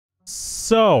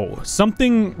So,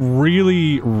 something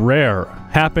really rare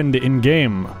happened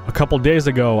in-game a couple days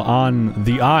ago on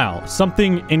the Isle.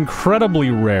 Something incredibly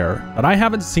rare that I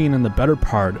haven't seen in the better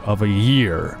part of a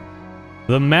year.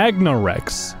 The Magna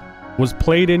was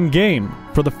played in-game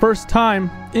for the first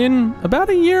time in about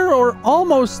a year or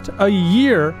almost a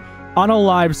year on a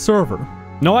live server.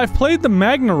 Now, I've played the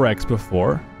Magna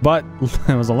before, but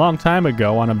it was a long time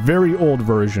ago on a very old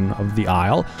version of the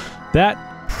Isle that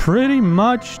pretty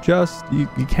much just, you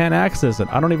can't access it.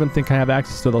 I don't even think I have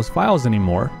access to those files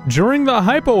anymore. During the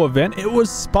Hypo event, it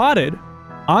was spotted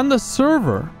on the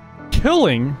server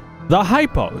killing the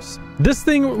Hypos. This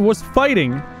thing was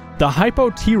fighting the Hypo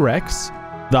T-Rex,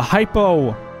 the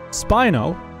Hypo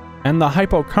Spino, and the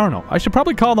Hypo Carno. I should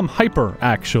probably call them Hyper,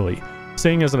 actually,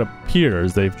 seeing as it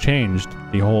appears they've changed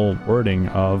the whole wording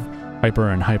of Hyper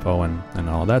and Hypo and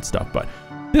all that stuff. But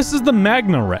this is the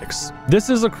Magna. This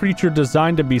is a creature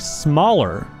designed to be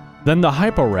smaller than the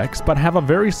Hypo but have a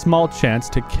very small chance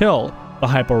to kill the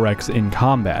Hypo in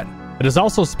combat. It is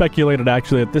also speculated,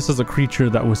 actually, that this is a creature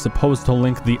that was supposed to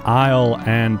link the Isle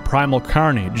and Primal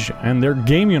Carnage and their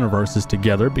game universes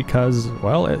together because,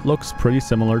 well, it looks pretty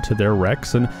similar to their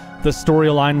Rex, and the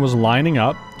storyline was lining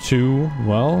up to,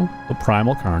 well, the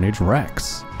Primal Carnage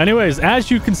Rex. Anyways,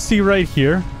 as you can see right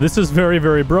here, this is very,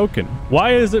 very broken.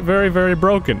 Why is it very, very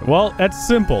broken? Well, that's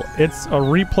simple. It's a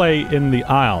replay in the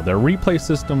Isle. Their replay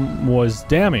system was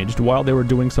damaged while they were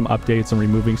doing some updates and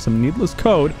removing some needless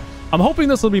code. I'm hoping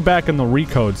this will be back in the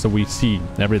recode so we see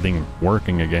everything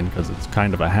working again, because it's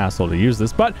kind of a hassle to use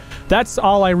this. But that's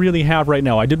all I really have right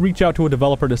now. I did reach out to a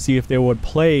developer to see if they would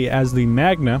play as the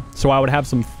Magna, so I would have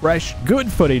some fresh,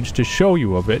 good footage to show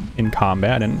you of it in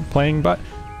combat and playing, but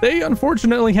they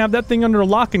unfortunately have that thing under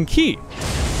lock and key.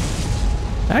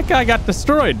 That guy got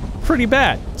destroyed pretty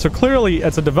bad. So clearly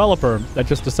it's a developer that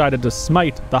just decided to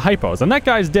smite the Hypos, and that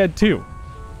guy's dead too.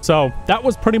 So that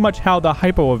was pretty much how the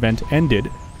Hypo event ended.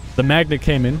 The Magna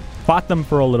came in, fought them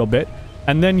for a little bit,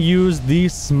 and then used the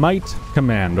smite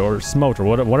command, or smote, or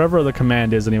whatever the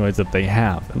command is anyways that they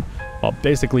have. And, well,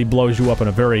 basically blows you up in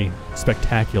a very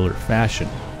spectacular fashion.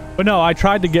 But no, I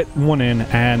tried to get one in,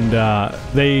 and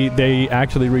they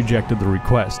actually rejected the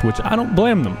request, which I don't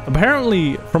blame them.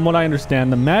 Apparently, from what I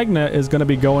understand, the Magna is going to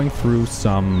be going through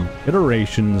some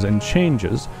iterations and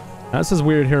changes. Now, this is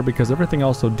weird here because everything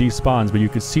also despawns, but you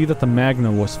could see that the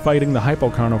Magna was fighting the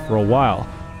Hypocarno for a while.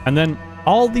 And then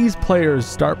all these players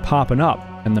start popping up,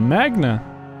 and the Magna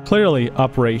clearly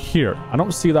up right here. I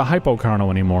don't see the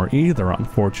Hypocarno anymore either,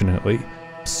 unfortunately.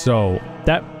 So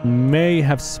that may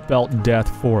have spelt death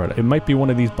for it. It might be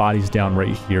one of these bodies down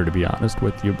right here, to be honest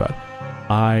with you, but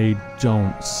I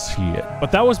don't see it.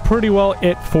 But that was pretty well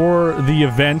it for the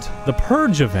event, the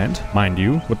Purge event, mind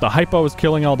you, with the Hypos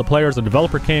killing all the players. The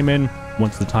developer came in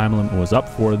once the time limit was up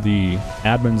for the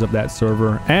admins of that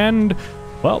server, and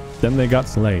well, then they got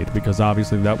slayed, because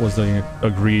obviously that was the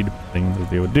agreed thing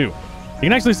that they would do. You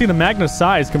can actually see the Magna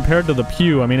size compared to the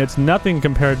Pew. I mean, it's nothing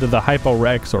compared to the Hypo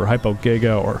Rex or Hypo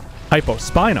Giga or Hypo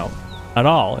Spino at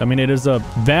all. I mean, it is a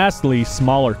vastly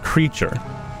smaller creature.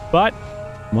 But,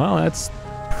 well, that's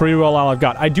pretty well all I've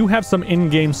got. I do have some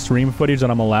in-game stream footage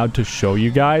that I'm allowed to show you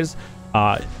guys.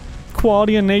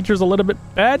 Quality and nature is a little bit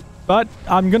bad, but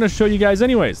I'm going to show you guys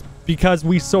anyways, because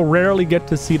we so rarely get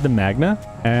to see the Magna,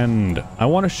 and I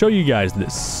want to show you guys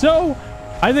this. So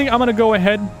I think I'm going to go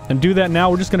ahead and do that now.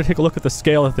 We're just going to take a look at the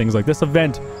scale of things. Like, this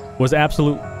event was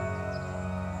absolutely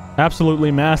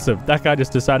massive. That guy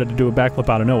just decided to do a backflip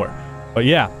out of nowhere. But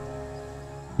yeah,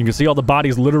 you can see all the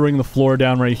bodies littering the floor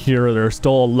down right here. There are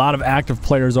still a lot of active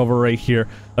players over right here.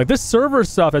 Like, this server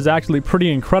stuff is actually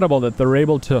pretty incredible that they're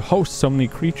able to host so many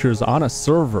creatures on a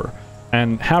server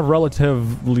and have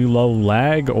relatively low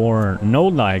lag or no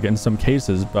lag in some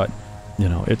cases, but, you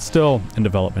know, it's still in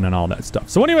development and all that stuff.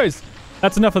 So anyways,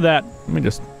 that's enough of that. Let me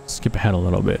just skip ahead a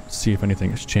little bit, see if anything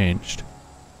has changed.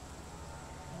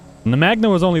 And the Magna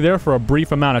was only there for a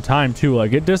brief amount of time, too.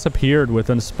 Like, it disappeared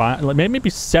within like maybe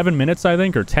 7 minutes, I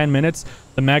think, or 10 minutes.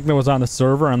 The Magna was on the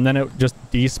server, and then it just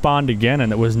despawned again,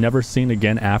 and it was never seen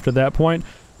again after that point.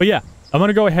 But yeah, I'm going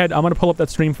to go ahead. I'm going to pull up that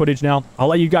stream footage now. I'll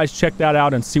let you guys check that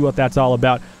out and see what that's all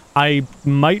about. I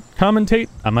might commentate.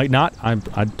 I might not. I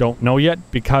don't know yet,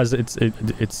 because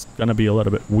it's going to be a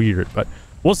little bit weird, but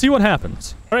we'll see what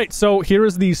happens. All right, so here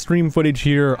is the stream footage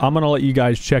here. I'm going to let you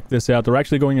guys check this out. They're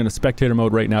actually going into spectator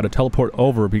mode right now to teleport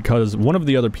over, because one of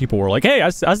the other people were like, hey, I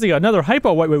see another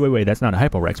Hypo. Wait, that's not a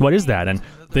Hypo Rex. What is that? And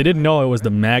they didn't know it was the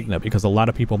Magna, because a lot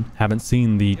of people haven't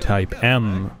seen the Type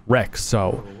M Rex.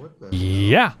 So,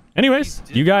 yeah. Anyways,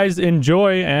 you guys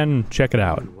enjoy and check it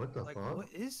out. Like, what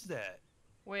is that?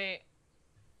 Wait.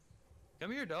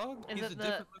 Come here, dog. Is He's it a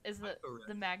different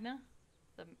the Magna?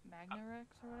 The Magna Rex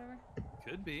or whatever?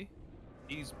 Could be.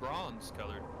 He's bronze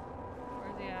colored.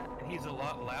 Where's he at? And he's a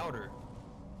lot louder.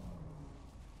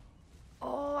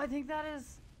 Oh, I think that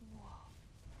is. Whoa.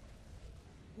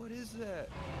 What is that?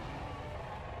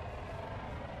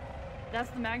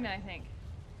 That's the Magna, I think.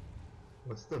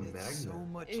 What's the Magna? It's so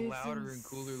much It's louder and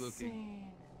cooler looking.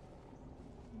 insane.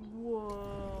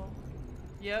 Whoa.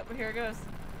 Yep, here it goes.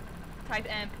 Type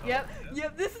M. Oh, Yep, yeah.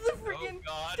 yep, this is a freaking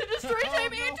God. to destroy Oh,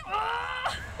 Type no.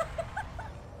 Ah!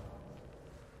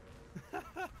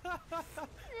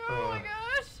 Oh my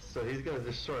gosh! So he's gonna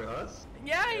destroy us?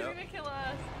 Yeah, he's Yep. gonna kill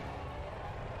us.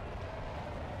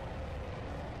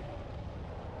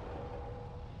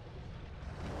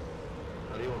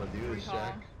 How do you want to do this, Recall.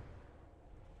 Jack?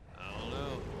 I don't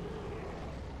know.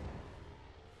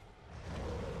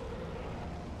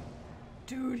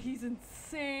 Dude, he's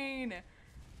insane.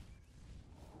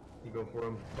 You go for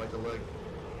him, bite the leg.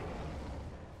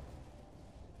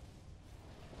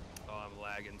 Oh, I'm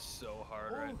lagging so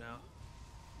hard right now.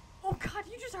 Oh god,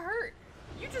 you just hurt.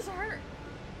 You just hurt.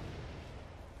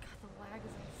 God, the lag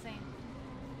is insane.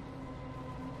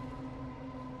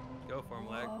 Go for him,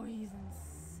 lag. Oh, he's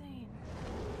insane.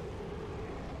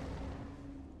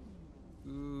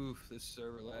 Oof, this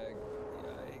server lag.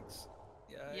 Yikes.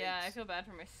 Yikes. Yeah, I feel bad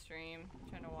for my stream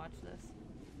trying to watch this.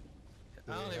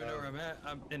 I don't even know where I'm at.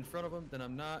 I'm in front of him, then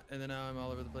I'm not, and then now I'm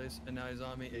all over the place, and now he's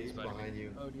on me. And He's biting behind me.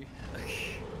 you. Oh, dear.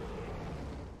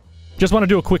 Just want to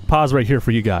do a quick pause right here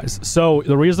for you guys. So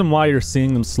the reason why you're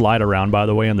seeing them slide around, by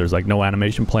the way, and there's like no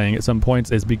animation playing at some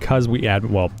points, is because they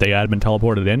admin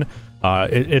teleported in.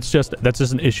 That's just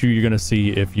an issue you're gonna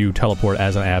see if you teleport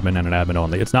as an admin and an admin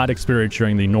only. It's not experienced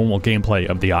during the normal gameplay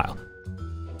of the Isle,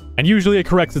 and usually it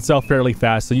corrects itself fairly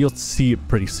fast, so you'll see it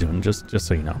pretty soon. Just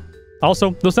so you know.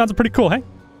 Also, those sounds are pretty cool, hey?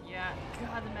 Yeah,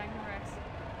 god, the Magna Rex.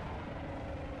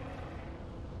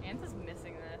 Anth's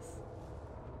missing this.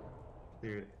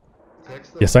 Dude,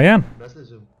 text him. Yes, I am. Message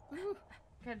him.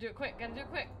 Gotta do it quick, gotta do it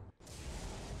quick.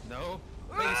 No.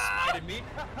 He smited me.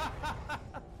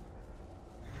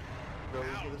 Bro,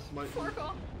 he's gonna smite you.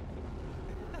 Forkle.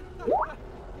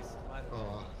 He smited me.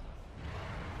 Oh.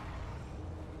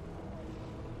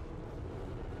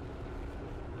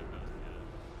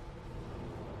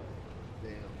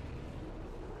 Damn.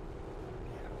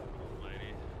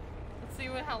 Almighty. Let's see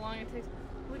how long it takes.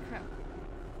 Holy crap.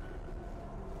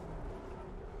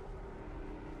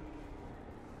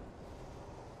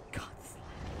 God, this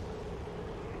lag.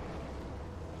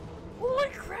 Holy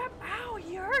crap! Ow,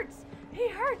 he hurts! He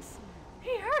hurts!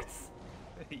 He hurts!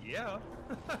 Yeah.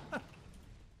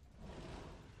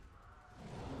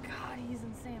 God, he's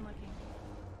insane looking.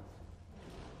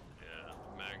 Yeah,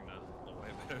 Magna. Way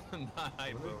better than the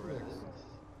Hypo Rex.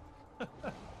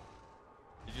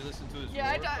 Did you listen to his Yeah,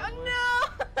 I roar, died. by the way?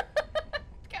 Oh no!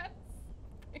 God,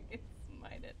 freaking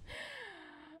smited.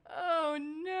 Oh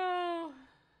no!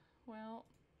 Well,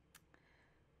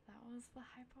 that was the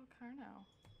Hypocarno.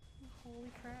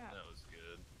 Holy crap. That was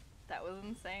good. That was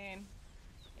insane.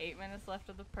 8 minutes left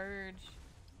of the purge.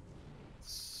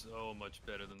 So much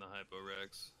better than the Hypo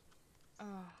Rex.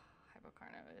 Oh,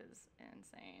 Hypocarno is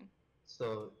insane.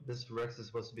 So this Rex is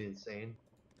supposed to be insane.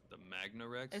 The Magna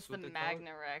Rex? It's the what they call it?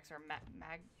 Magna Rex or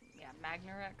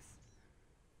Magna Rex.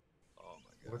 Oh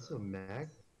my god. What's a mag?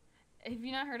 Have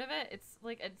you not heard of it? It's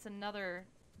like it's another.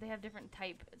 They have different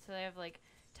type. So they have like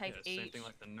type Yeah, same H, thing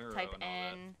like the Neuro type and all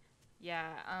that. N.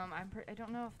 Yeah. I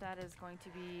don't know if that is going to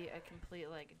be a complete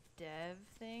like dev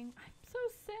thing. I'm so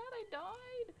sad I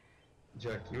died.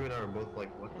 Jack, you and I are both like,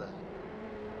 what the heck?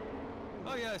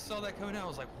 Oh yeah, I saw that coming out. I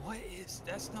was like, what is?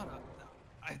 That's not a.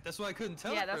 That's why I couldn't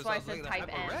tell. Yeah, at that's first. why I was said like, the type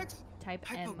Hypo M. Rex? Type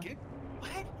Hypo M. Gig?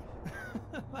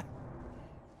 What?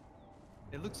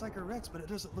 It looks like a Rex, but it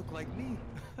doesn't look like me.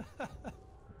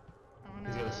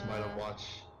 He's gonna smite him,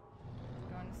 watch.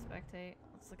 Going to spectate.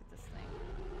 Let's look at this thing.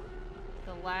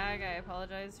 The lag, I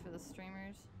apologize for the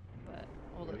streamers, but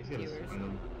well, the He's gonna viewers. smite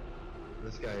him.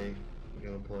 This guy ain't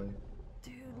gonna play.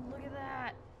 Dude, look at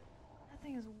that. That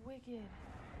thing is wicked.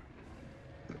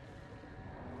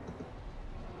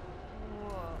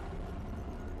 Whoa.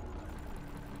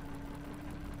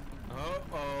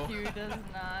 Uh-oh. Q does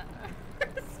not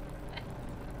respect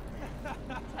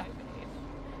type H.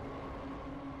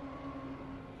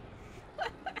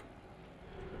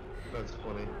 That's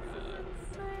funny.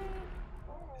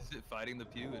 Is it fighting the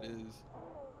pew? It is.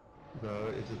 No,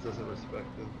 it just doesn't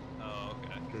respect him. Oh,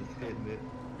 okay. Because it's hitting it.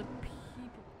 The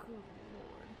people, good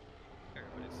lord.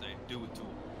 Everybody's saying, do it to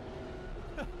him.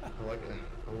 I like it.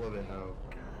 I love it how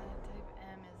God, type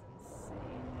M is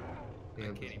insane. I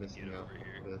Anth's can't even missing get out over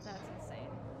here. on this. That's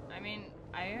insane. I mean,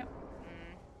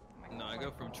 No, I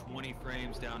go from 20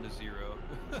 frames down to 0.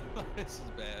 This is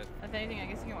bad. If anything, I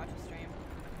guess you can watch a stream.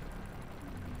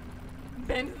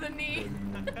 Bend the knee.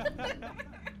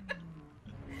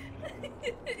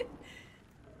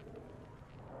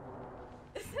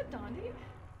 Is that Dondi?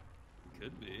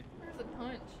 Could be. Where's the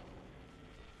punch?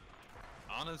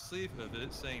 Honestly, if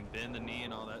it's saying bend the knee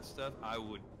and all that stuff, I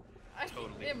would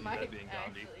totally It believe might that being Dondi.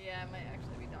 actually, yeah, it might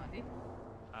actually be Dondi.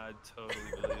 I'd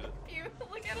totally believe it. You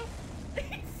look at him.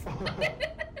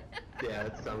 Yeah,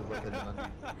 it sounds like a Dondi.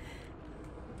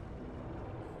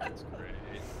 That's great.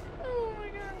 Oh my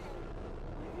god.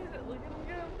 Look at it, look at him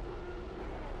go.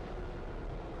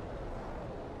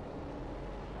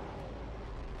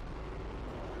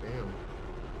 Damn.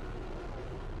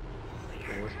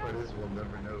 The worst part is we'll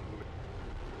never know who.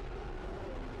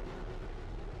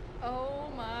 Oh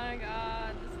my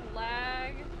god, this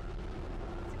lag.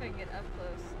 Let's see if I can get up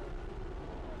close.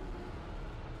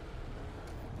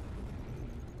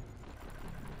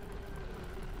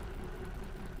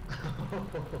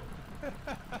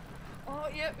 Oh,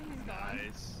 yep, he's gone.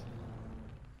 Nice.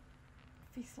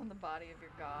 Feast on the body of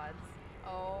your gods.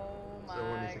 Oh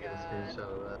Someone my needs to get a god. screenshot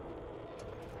of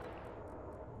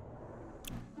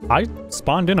that. I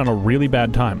spawned in on a really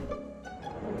bad time.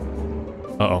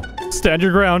 Uh-oh. Stand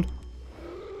your ground.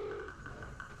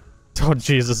 Oh,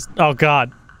 Jesus. Oh,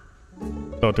 God.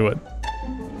 Don't do it.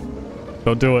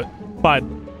 Don't do it.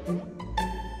 Fine.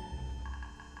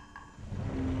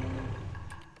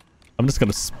 I'm just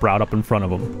gonna sprout up in front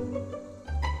of him.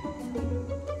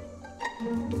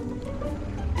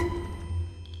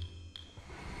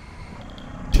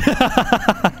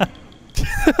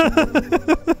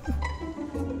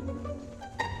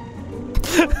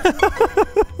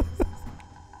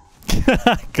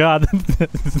 God,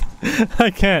 I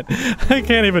can't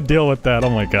even deal with that. Oh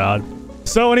my God.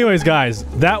 So anyways, guys,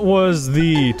 that was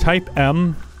the Type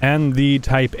M and the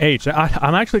Type H.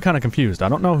 I'm actually kind of confused. I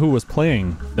don't know who was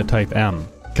playing the Type M,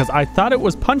 because I thought it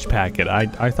was Punch Packet. I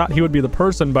thought he would be the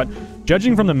person, but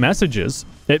judging from the messages,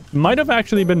 it might have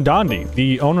actually been Dondi,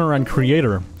 the owner and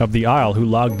creator of the Isle, who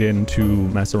logged in to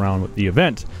mess around with the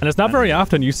event. And it's not very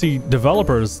often you see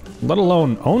developers, let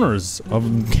alone owners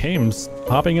of games,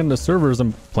 hopping into servers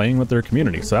and playing with their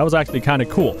community. So that was actually kind of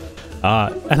cool.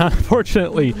 And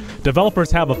unfortunately,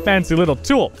 developers have a fancy little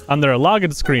tool on their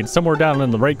login screen somewhere down in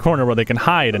the right corner where they can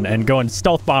hide and go in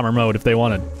stealth bomber mode if they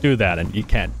want to do that. And you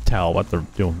can't tell what they're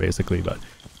doing, basically. But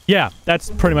yeah,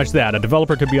 that's pretty much that. A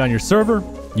developer could be on your server.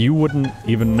 You wouldn't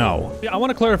even know. I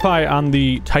want to clarify on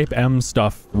the Type M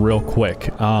stuff real quick,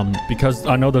 because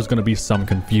I know there's going to be some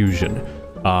confusion.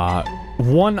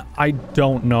 One, I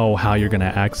don't know how you're going to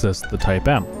access the Type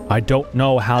M. I don't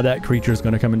know how that creature is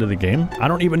going to come into the game. I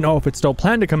don't even know if it's still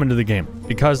planned to come into the game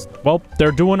because, well,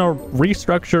 they're doing a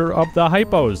restructure of the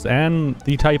hypos and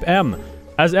the Type M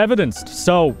as evidenced.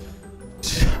 So,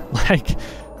 like,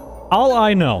 all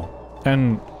I know,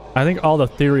 and I think all the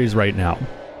theories right now,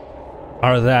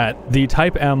 are that the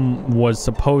Type M was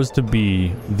supposed to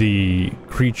be the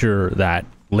creature that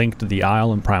linked the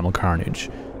Isle and Primal Carnage.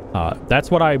 That's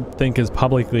what I think is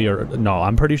publicly, or no,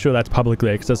 I'm pretty sure that's publicly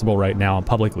accessible right now and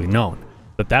publicly known.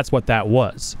 But that's what that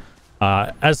was.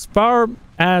 As far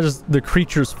as the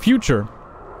creature's future,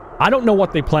 I don't know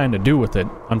what they plan to do with it,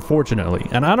 unfortunately.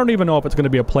 And I don't even know if it's going to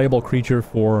be a playable creature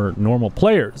for normal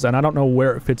players. And I don't know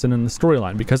where it fits in the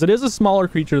storyline, because it is a smaller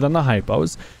creature than the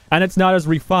hypos, and it's not as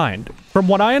refined. From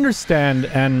what I understand,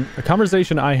 and a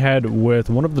conversation I had with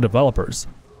one of the developers,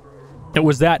 it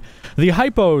was that the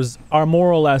hypos are more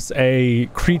or less a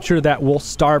creature that will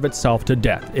starve itself to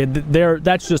death.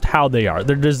 That's just how they are.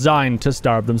 They're designed to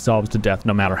starve themselves to death.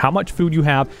 No matter how much food you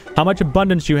have, how much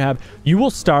abundance you have, you will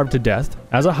starve to death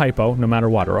as a hypo, no matter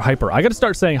what, or a hyper. I gotta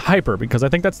start saying hyper because I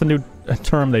think that's the new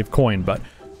term they've coined, but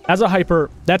as a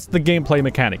hyper, that's the gameplay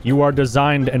mechanic. You are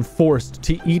designed and forced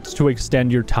to eat to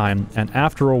extend your time, and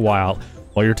after a while,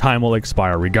 well, your time will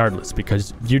expire regardless,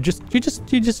 because you just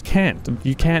can't.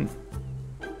 You can't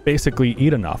basically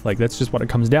eat enough. Like, that's just what it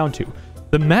comes down to.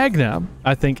 The Magna,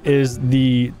 I think, is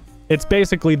it's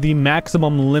basically the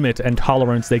maximum limit and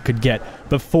tolerance they could get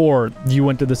before you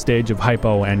went to the stage of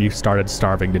hypo and you started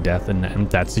starving to death, and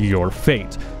that's your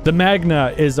fate. The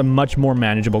Magna is a much more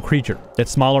manageable creature.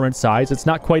 It's smaller in size, it's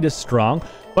not quite as strong,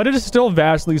 but it is still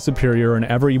vastly superior in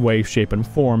every way, shape, and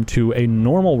form to a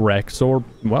normal Rex, or,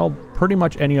 well, pretty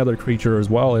much any other creature, as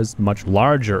well as much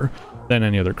larger than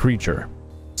any other creature.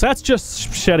 So that's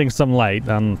just shedding some light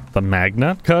on the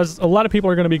Magna, because a lot of people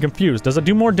are going to be confused. Does it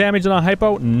do more damage than a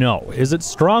hypo? No. Is it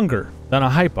stronger than a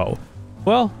hypo?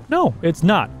 Well, no, it's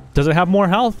not. Does it have more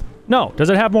health? No. Does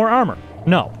it have more armor?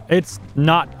 No, it's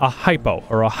not a hypo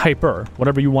or a hyper,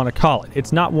 whatever you want to call it.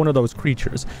 It's not one of those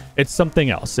creatures. It's something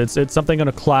else. It's something in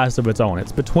a class of its own.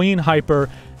 It's between hyper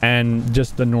and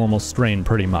just the normal strain,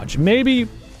 pretty much. Maybe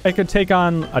it could take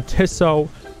on a Tisso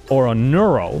or a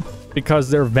Neuro, because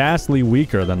they're vastly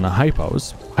weaker than the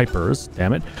hypers,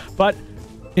 damn it. But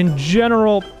in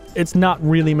general, it's not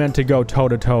really meant to go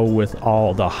toe-to-toe with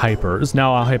all the hypers.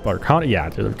 Now, a hyper count, yeah,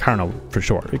 Carno for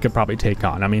sure. It could probably take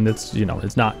on. I mean, it's, you know,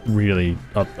 it's not really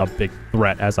a big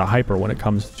threat as a hyper when it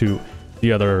comes to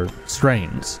the other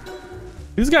strains.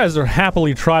 These guys are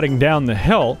happily trotting down the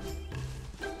hill.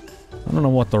 I don't know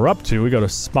what they're up to. We got a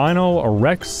Spino, a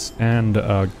Rex, and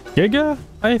a Giga,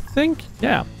 I think?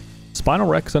 Yeah. Spino,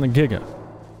 Rex, and a Giga.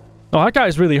 Oh, that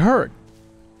guy's really hurt.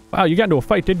 Wow, you got into a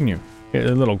fight, didn't you? Get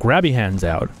a little grabby hands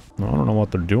out. I don't know what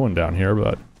they're doing down here,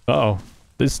 but... Uh-oh.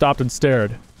 They stopped and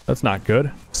stared. That's not good.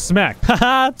 Smack.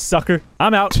 Haha, sucker.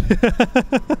 I'm out.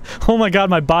 Oh my god,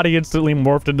 my body instantly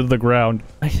morphed into the ground.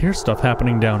 I hear stuff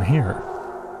happening down here.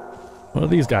 What are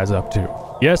these guys up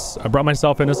to? Yes, I brought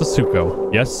myself in as a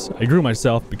Suko. Yes, I grew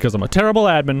myself because I'm a terrible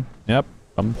admin. Yep,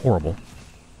 I'm horrible.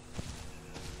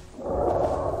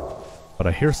 But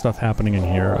I hear stuff happening in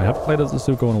here. I haven't played as a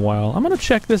Suko in a while. I'm gonna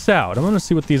check this out. I'm gonna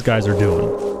see what these guys are doing.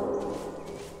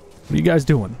 What are you guys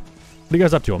doing? What are you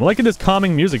guys up to? I'm liking this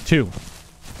calming music, too.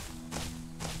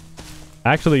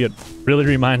 Actually, it really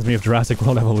reminds me of Jurassic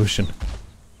World Evolution.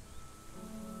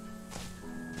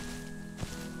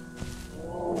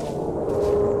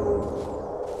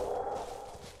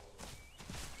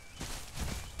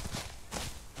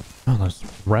 Oh, there's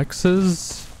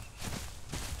Rexes.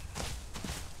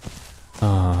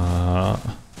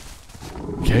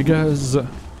 Gigas.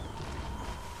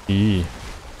 There's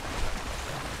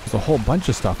a whole bunch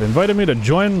of stuff. Invited me to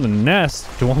join the nest.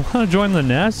 Do I want to join the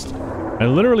nest? I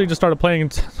literally just started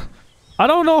playing. I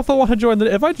don't know if I want to join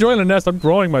the... If I join the nest, I'm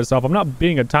growing myself. I'm not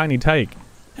being a tiny tyke.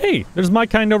 Hey, there's my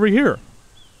kind over here.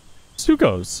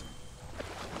 Sukos.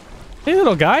 Hey,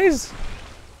 little guys.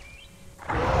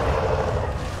 How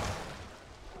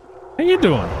you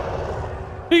doing?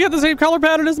 You got the same color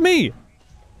pattern as me.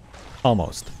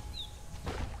 Almost.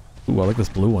 Ooh, I like this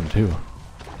blue one, too.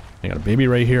 I got a baby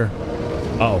right here.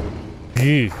 Uh-oh.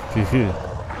 Eek.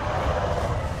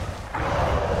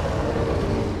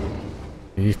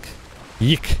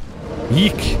 Eek.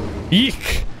 Eek.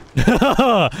 Eek.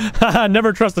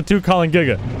 Never trust a two-calling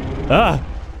Giga. Ah.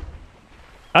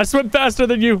 I swim faster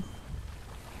than you.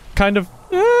 Kind of.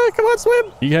 Come on,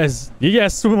 swim. You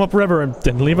guys swim upriver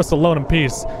and leave us alone in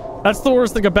peace. That's the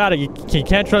worst thing about it. You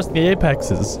can't trust the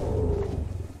apexes.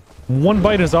 One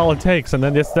bite is all it takes, and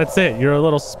then that's it. You're a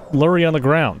little slurry on the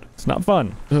ground. It's not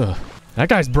fun. Ugh. That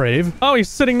guy's brave. Oh, he's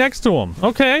sitting next to him.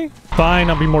 Okay. Fine,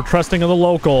 I'll be more trusting of the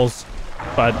locals.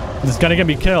 But he's gonna get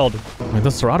me killed. I mean,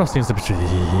 the Serato seems to be...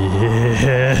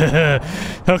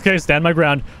 Okay, stand my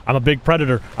ground. I'm a big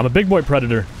predator. I'm a big boy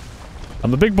predator.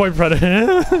 I'm a big boy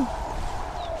predator.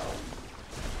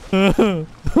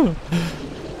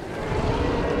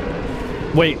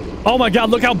 Wait. Oh my god,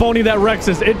 look how bony that Rex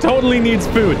is. It totally needs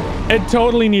food. It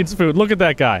totally needs food. Look at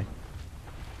that guy.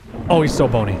 Oh, he's so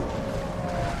bony.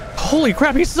 Holy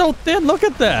crap, he's so thin. Look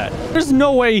at that. There's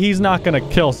no way he's not gonna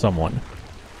kill someone.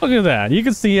 Look at that. You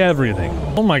can see everything.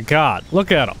 Oh my god,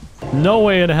 look at him. No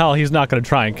way in hell he's not gonna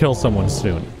try and kill someone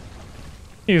soon.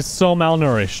 He is so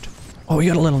malnourished. Oh,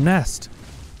 you got a little nest.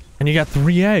 And you got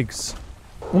 3 eggs.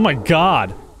 Oh my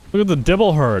god. Look at the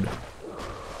dibble herd.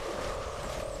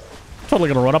 Totally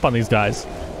gonna run up on these guys.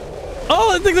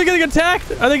 Oh, I think they're getting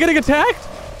attacked. Are they getting attacked?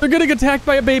 They're getting attacked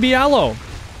by a baby aloe.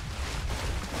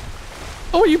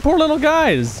 Oh, you poor little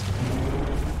guys.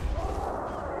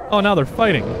 Oh, now they're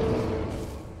fighting.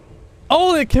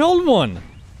 Oh, they killed one.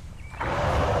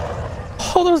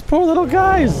 Oh, those poor little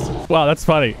guys. Wow, that's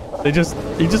funny. He just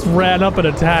ran up and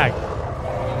attacked.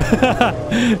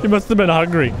 He must have been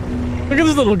hungry. Look at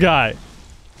this little guy.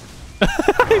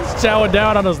 He's chowing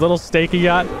down on his little steak he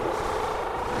got.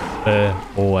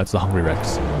 Oh, that's the Hungry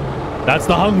Rex. That's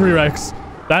the Hungry Rex.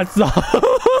 That's the...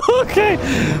 Okay.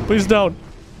 Please don't.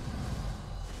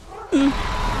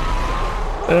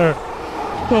 There.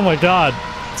 Oh my god.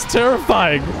 It's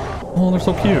terrifying. Oh, they're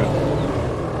so cute.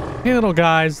 Hey, little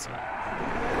guys.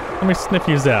 Let me sniff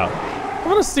yous out. I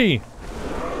want to see.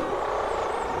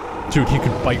 Dude, he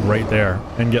could bite right there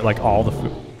and get, like, all the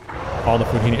food. All the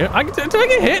food he needs. Did I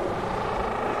get hit?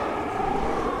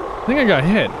 I think I got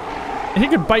hit. He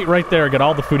could bite right there and get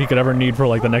all the food he could ever need for,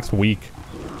 like, the next week.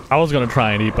 I was gonna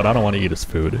try and eat, but I don't want to eat his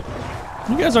food.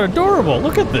 You guys are adorable.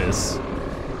 Look at this.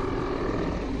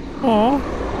 Aw.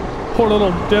 Poor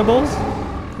little dibbles.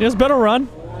 Yes, better run.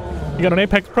 You got an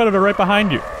apex predator right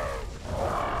behind you.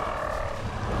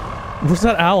 Where's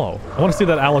that aloe? I want to see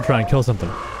that aloe try and kill something.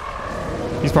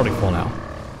 He's probably full now.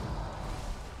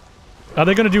 Are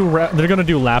they gonna do? They're gonna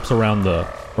do laps around the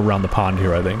pond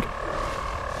here, I think.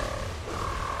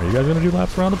 Are you guys gonna do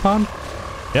laps around the pond?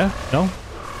 Yeah? No?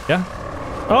 Yeah?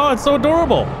 Oh, it's so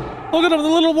adorable! Look at them, the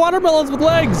little watermelons with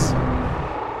legs!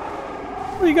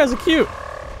 Oh, you guys are cute.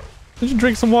 You should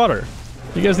drink some water.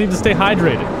 You guys need to stay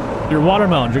hydrated. Your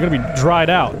watermelons, you're gonna be dried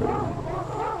out.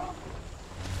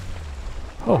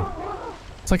 Oh.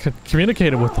 It's like I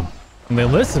communicated with them. And they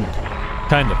listened.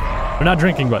 Kind of. They're not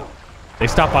drinking, but they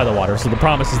stopped by the water, so the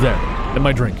promise is there. They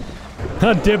might drink.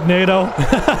 Dip NATO.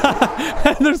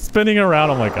 They're spinning around.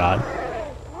 Oh my god.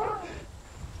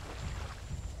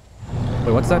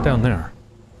 Wait, what's that down there?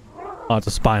 Oh, it's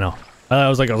a Spino. I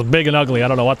was like, it was big and ugly. I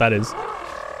don't know what that is.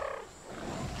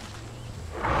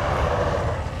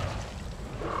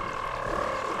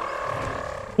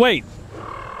 Wait.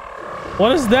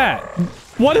 What is that?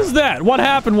 What is that? What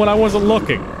happened when I wasn't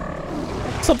looking?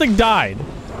 Something died.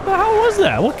 What the hell was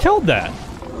that? What killed that?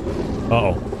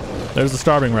 Uh-oh. There's the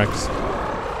starving Rex.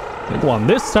 They go on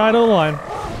this side of the line.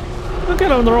 Look at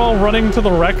them. They're all running to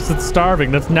the Rex that's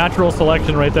starving. That's natural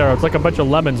selection right there. It's like a bunch of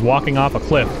lemons walking off a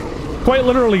cliff. Quite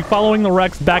literally following the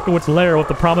Rex back to its lair with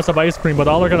the promise of ice cream, but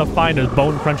all they're going to find is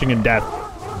bone crunching and death.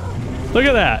 Look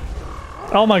at that.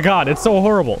 Oh my god, it's so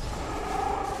horrible.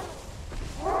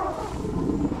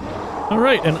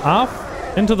 Alright, and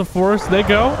off into the forest they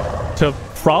go to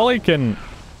frolic and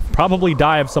probably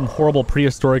die of some horrible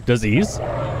prehistoric disease.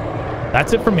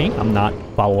 That's it for me. I'm not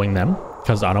following them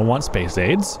because I don't want space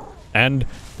aids. And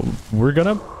we're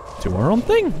gonna do our own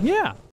thing. Yeah.